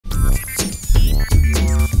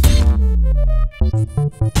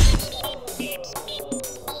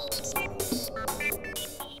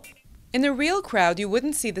In a real crowd, you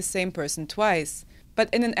wouldn't see the same person twice.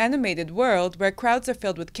 But in an animated world, where crowds are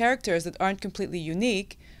filled with characters that aren't completely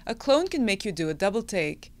unique, a clone can make you do a double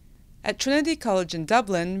take. At Trinity College in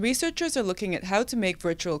Dublin, researchers are looking at how to make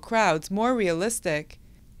virtual crowds more realistic.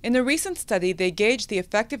 In a recent study, they gauged the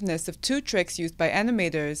effectiveness of two tricks used by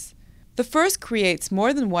animators. The first creates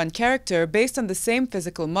more than one character based on the same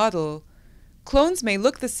physical model. Clones may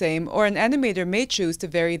look the same, or an animator may choose to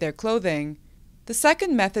vary their clothing. The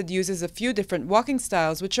second method uses a few different walking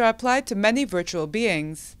styles which are applied to many virtual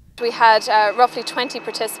beings. We had roughly 20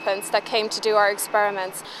 participants that came to do our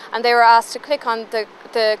experiments, and they were asked to click on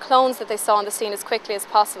the clones that they saw on the scene as quickly as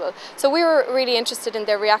possible. So we were really interested in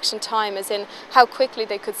their reaction time, as in how quickly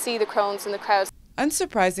they could see the clones in the crowd.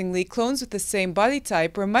 Unsurprisingly, clones with the same body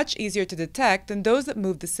type were much easier to detect than those that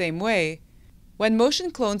moved the same way. When motion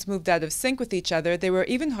clones moved out of sync with each other, they were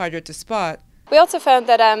even harder to spot. We also found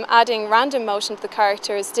that adding random motion to the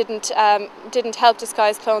characters didn't help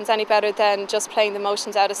disguise clones any better than just playing the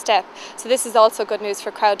motions out of step. So this is also good news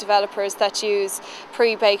for crowd developers that use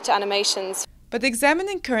pre-baked animations. But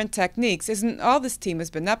examining current techniques isn't all this team has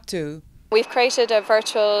been up to. We've created a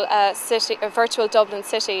virtual Dublin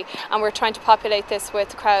city, and we're trying to populate this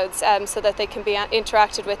with crowds so that they can be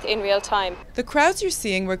interacted with in real time. The crowds you're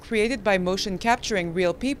seeing were created by motion capturing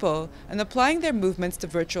real people and applying their movements to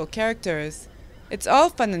virtual characters. It's all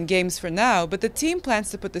fun and games for now, but the team plans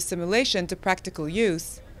to put the simulation to practical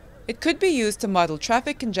use. It could be used to model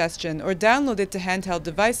traffic congestion or downloaded to handheld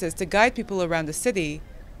devices to guide people around the city.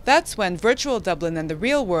 That's when virtual Dublin and the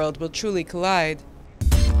real world will truly collide.